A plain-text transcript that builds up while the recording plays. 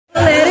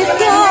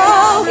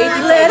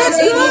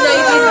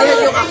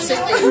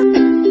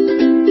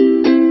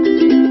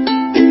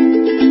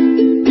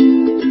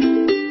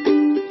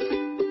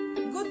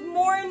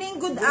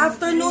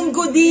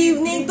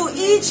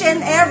each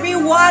and every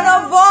one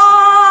of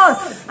all!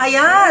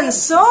 Ayan,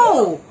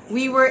 so,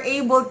 we were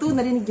able to,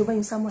 narinig nyo ba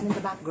yung someone in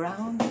the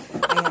background?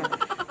 Ayan.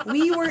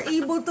 We were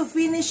able to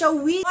finish a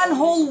week, one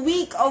whole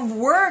week of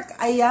work.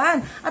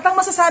 Ayan. At ang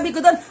masasabi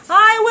ko doon,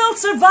 I will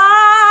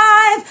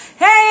survive!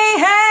 Hey,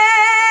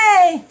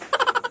 hey!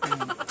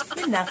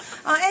 Yun lang.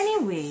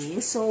 Anyway,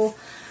 so,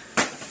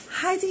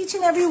 hi to each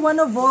and every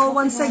one of all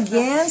once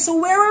again. So,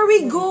 where are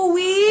we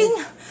going?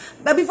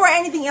 But before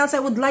anything else,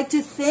 I would like to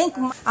thank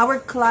our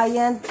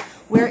client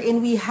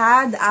wherein we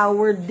had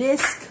our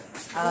disc.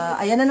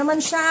 Ayan na naman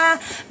siya.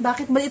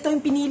 Bakit ba ito yung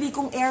pinili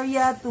kong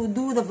area to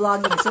do the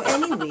vlogging? So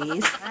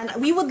anyways, and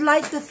we would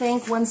like to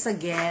thank once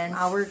again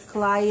our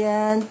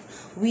client.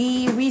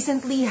 We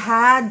recently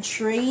had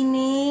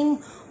training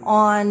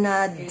on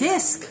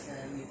disc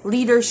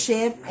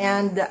leadership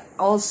and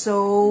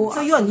also,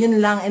 so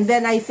yun lang. And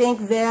then I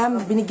thank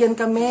them. Binigyan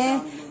kami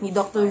ni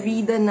Dr.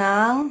 Rida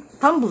ng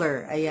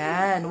tumbler.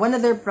 Ayan, one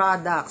of their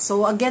products.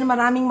 So again,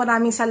 maraming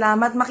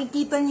salamat.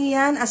 Makikita niyo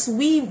yan as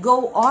we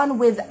go on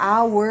with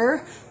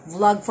our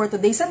vlog for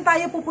today. Saan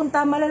tayo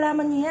pupunta?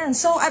 Malalaman niyo yan.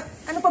 So, at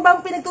ano pa ba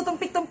ang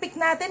pinagtutumpik-tumpik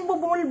natin?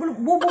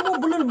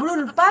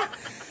 Bubulul pa?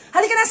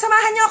 Halika na,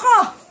 samahan niyo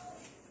ako!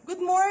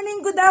 Good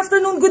morning, good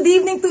afternoon, good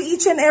evening to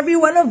each and every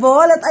one of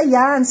all. At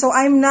ayan, so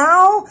I'm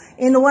now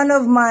in one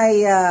of my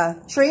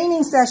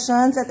training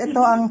sessions at ito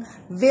ang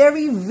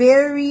very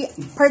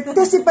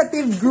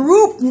participative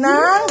group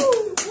ng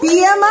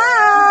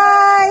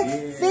PMI!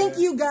 Thank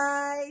you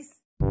guys!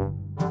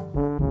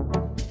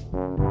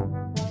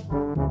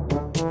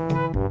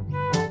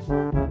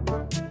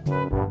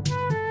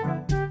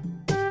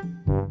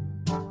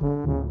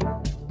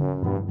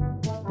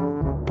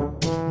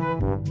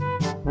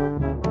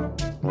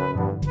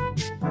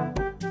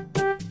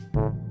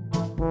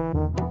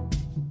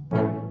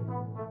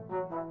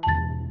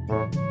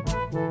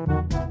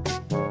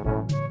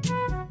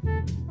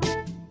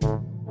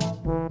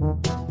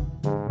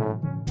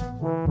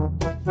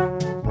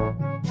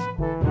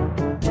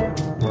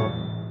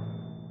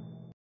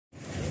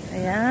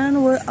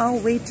 We're all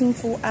waiting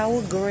for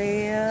our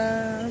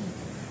Grab.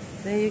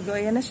 There you go.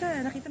 Ayan na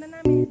siya. Nakita na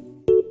namin.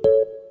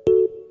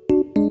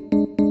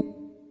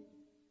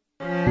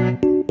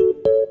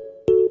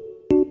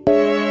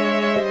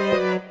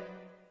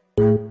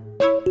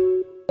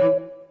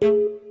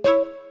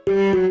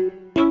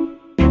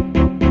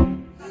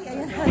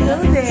 Ayan, hello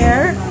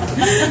there.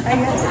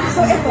 Ayan.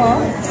 So ito,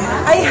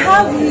 I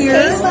have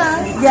here,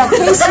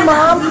 Case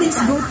Mom, please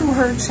go to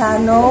her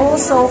channel.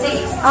 So,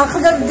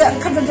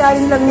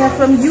 kagagaling lang niya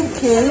from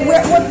UK.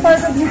 What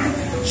part of UK?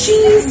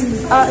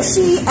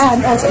 And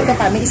also, ito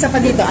pa, may isa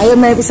pa dito.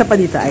 Ayun, may isa pa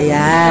dito.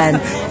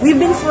 Ayan.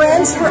 We've been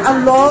friends for a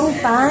long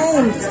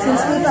time.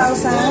 Since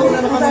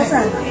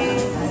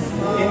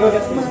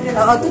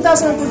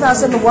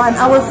 2001.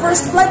 Our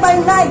first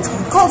fly-by-night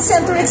call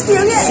center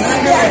experience.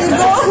 There you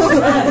go.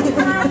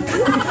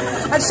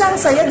 At siyang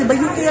saya, di ba?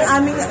 UK ang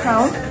aming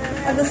account.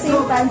 At the same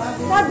time,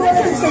 nagawa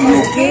natin sa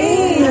UK.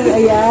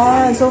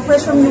 Ayan. So,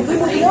 fresh from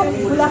UK.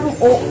 Wala kang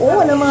oo.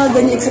 Wala mga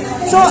ganyan.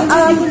 So,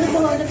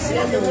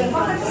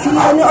 si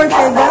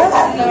Ortega?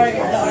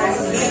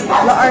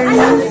 La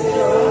Arnie.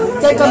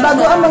 Teka,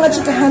 bago ang mga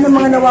chikahan ng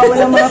mga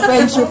nawawalang mga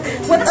friendship.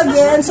 But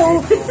again,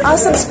 so,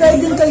 subscribe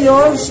din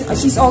kayo.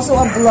 She's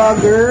also a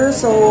vlogger.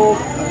 So,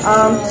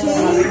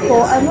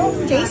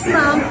 Case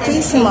Mom.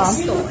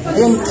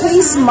 Ayan,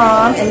 Case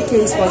Mom and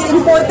Case Boss.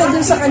 Imported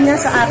din sa kanya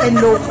sa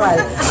akin local.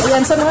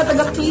 Ayan, sa mga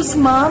taga Case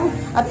Mom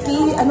at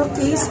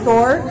Case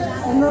Store.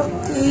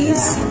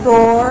 Case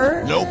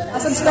Store.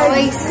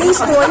 Subscribe.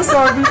 Case Store,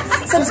 sorry.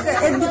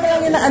 Subscribe. Di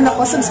kaya nila anak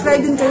ko.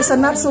 Subscribe din kayo sa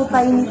Not So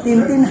Tiny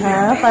Tintin,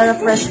 ha? Para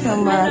fresh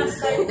from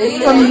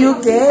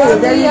UK.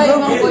 There you go.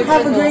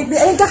 Have a great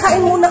day. Ayun,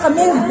 kakain muna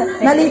kami.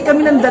 Nalate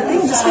kami ng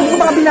dating. Just hindi ko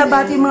baka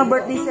binabati yung mga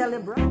birthday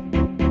celebrant.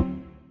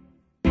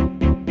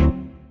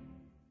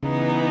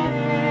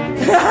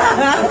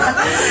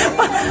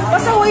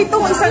 Pasaway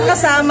itong isang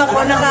kasama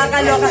ko,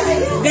 nakakaloka.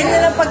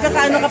 Ganyan lang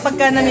pagkakaano kapag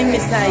ka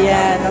namimiss na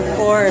yan, of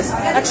course.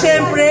 At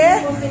syempre,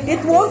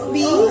 it won't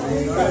be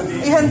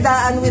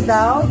ihandaan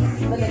without.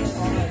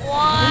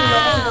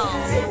 Wow!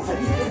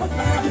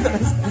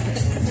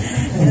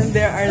 And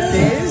there are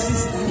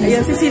this.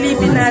 Ayan,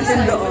 sisilipin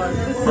natin doon.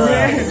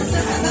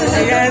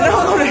 Ayan,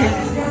 okay.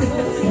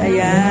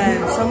 Ayan.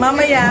 So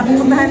mamaya,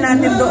 pupuntahan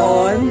natin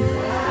doon.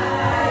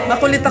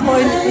 Makulit ako,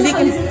 hindi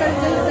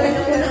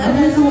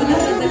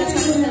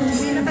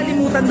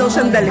nakalimutan daw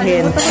siyang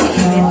dalhin. So,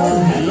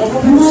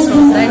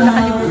 dahil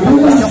nakalimutan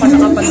ko, hindi ako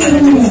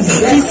nakapagdala.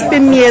 Cheese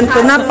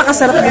pimiento,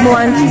 napakasarap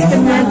gumawa ng cheese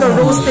pimiento,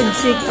 roasted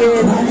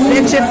chicken,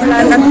 leche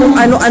flan, at kung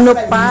ano-ano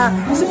pa.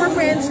 Super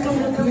friends ko.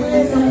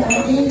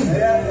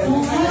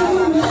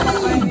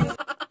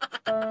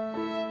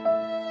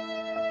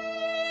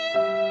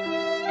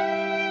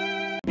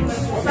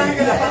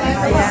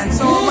 Ayan,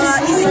 so mga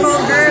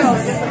Easycall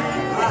girls.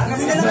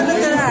 Kasi naman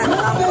nagdala.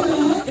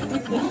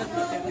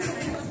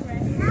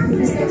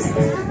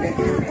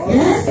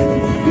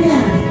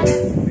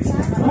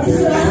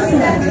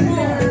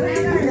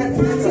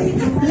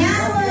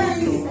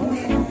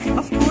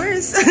 Of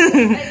course.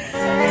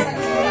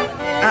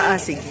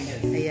 sige.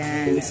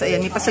 Ayan. So,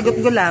 ayan. May pasagot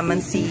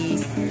gulaman si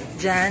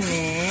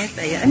Janet.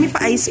 Ayan. May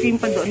pa-ice cream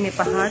pa doon. May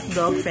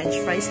pa-hotdog, french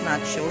fries,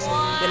 nachos.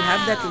 We'll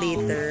have that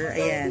later.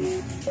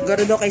 Ayan.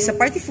 Garo daw kayo sa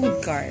party food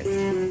cart.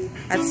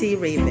 At si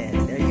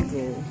Raven. There you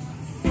go.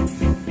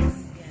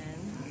 Ayan.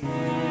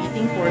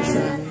 Eating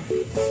portion.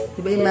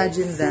 Diba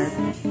imagine that?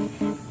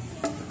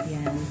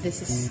 Ayan.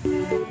 This is...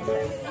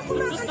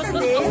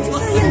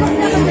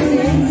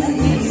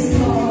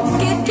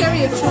 Can't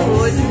carry a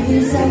tune.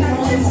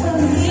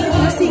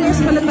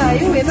 Singers pala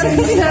tayo eh. Parang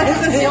hindi natin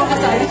ito yung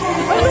kasali.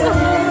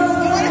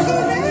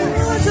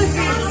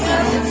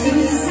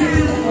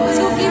 It's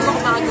okay, baka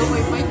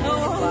makagawin mo ito.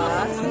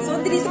 So,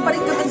 dito pa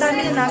rin kami dami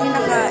na namin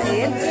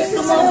nakain.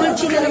 Sumobol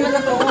china naman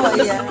ako.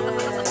 Ayan.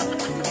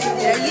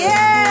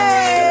 Yay!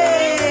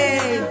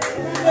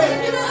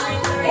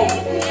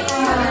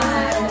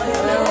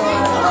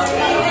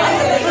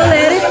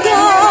 Let it go!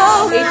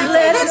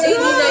 Let it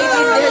go!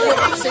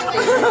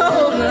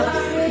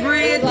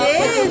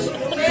 British!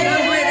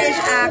 British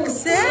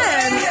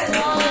accent!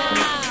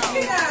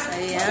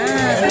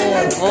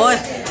 Ayan. Oy,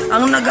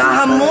 ang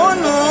naghahamon,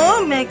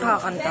 oh. May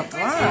kakanta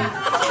pa.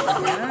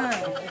 Ayan.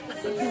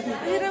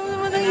 Hiram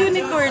naman ang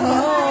unicorn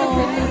mo.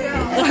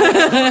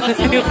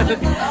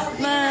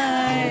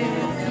 Nice.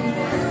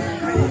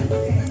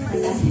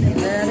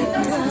 Let it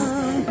go.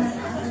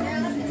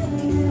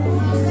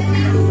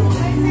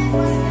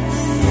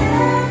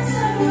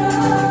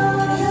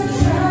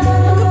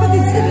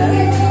 Magkapatid sila.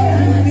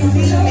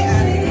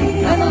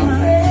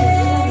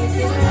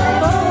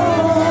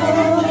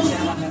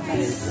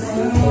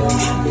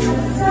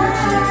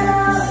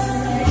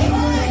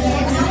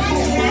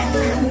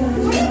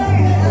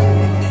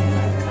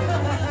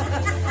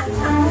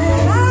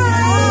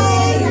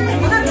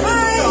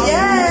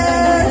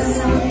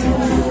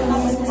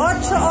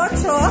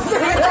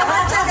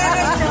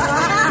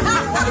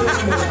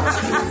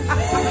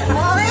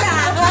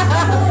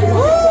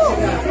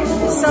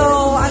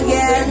 So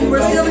again, we're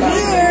still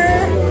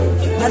here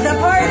at the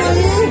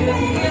party.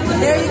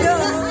 There you go.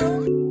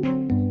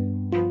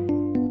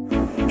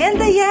 And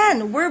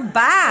ayan, we're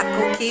back.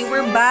 Okay,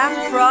 we're back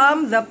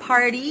from the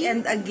party.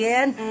 And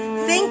again,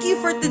 thank you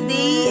for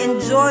today.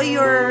 Enjoy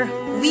your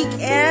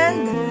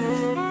weekend.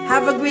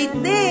 Have a great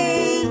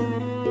day.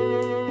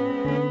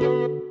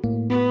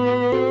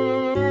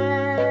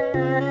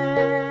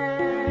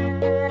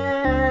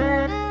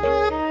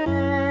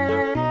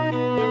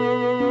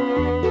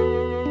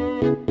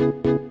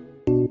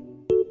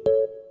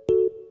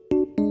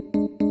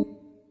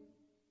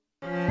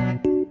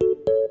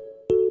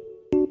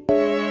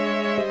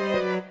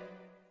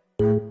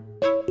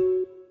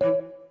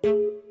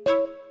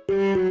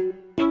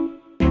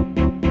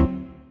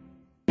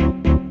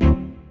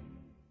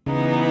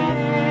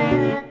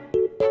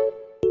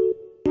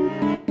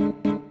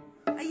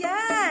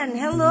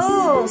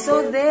 Hello!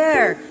 So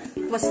there,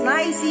 it was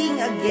nice seeing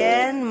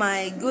again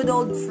my good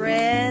old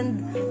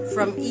friend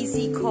from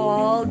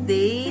Easycall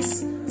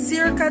days.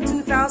 Circa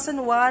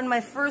 2001,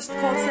 my first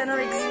call center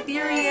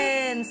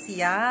experience.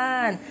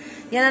 Yan.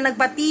 Yan ang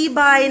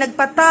nagpatibay,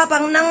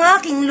 nagpatapang ng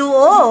aking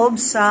loob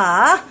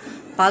sa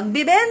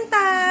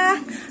pagbibenta.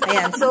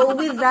 Ayan. So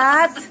with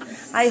that,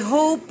 I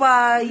hope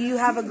you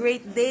have a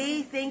great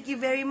day. Thank you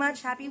very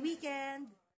much. Happy weekend!